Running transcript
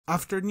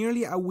After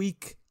nearly a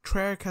week,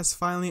 Treyarch has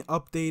finally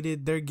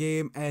updated their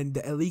game and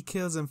the elite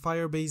kills and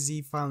Firebase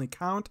Z finally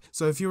count.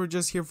 So if you were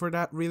just here for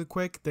that real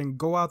quick, then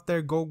go out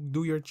there, go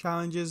do your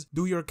challenges,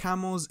 do your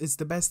camos. It's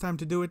the best time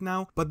to do it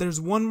now. But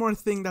there's one more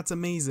thing that's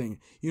amazing.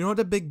 You know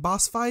the big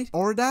boss fight,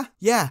 Orda?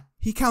 Yeah,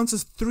 he counts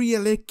as 3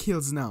 elite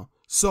kills now.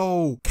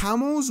 So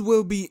camos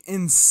will be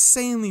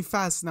insanely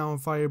fast now on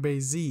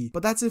Firebase Z.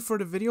 But that's it for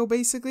the video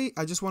basically.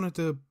 I just wanted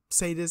to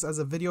say this as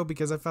a video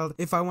because I felt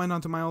if I went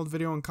onto my old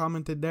video and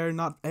commented there,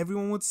 not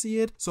everyone would see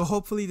it. So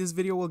hopefully this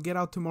video will get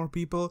out to more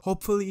people.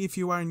 Hopefully if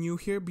you are new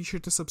here, be sure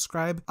to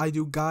subscribe. I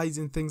do guides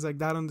and things like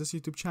that on this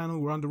YouTube channel.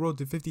 We're on the road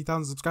to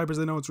 50,000 subscribers.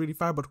 I know it's really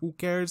far, but who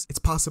cares? It's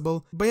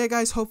possible. But yeah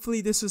guys,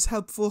 hopefully this was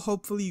helpful.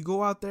 Hopefully you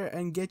go out there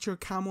and get your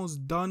camos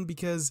done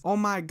because oh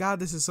my god,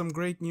 this is some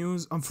great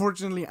news.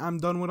 Unfortunately, I'm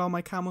done with all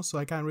my camos, so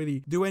I can't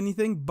really do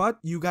anything, but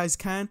you guys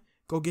can.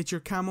 Go get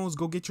your camos,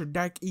 go get your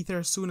dark ether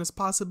as soon as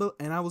possible,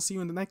 and I will see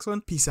you in the next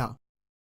one. Peace out.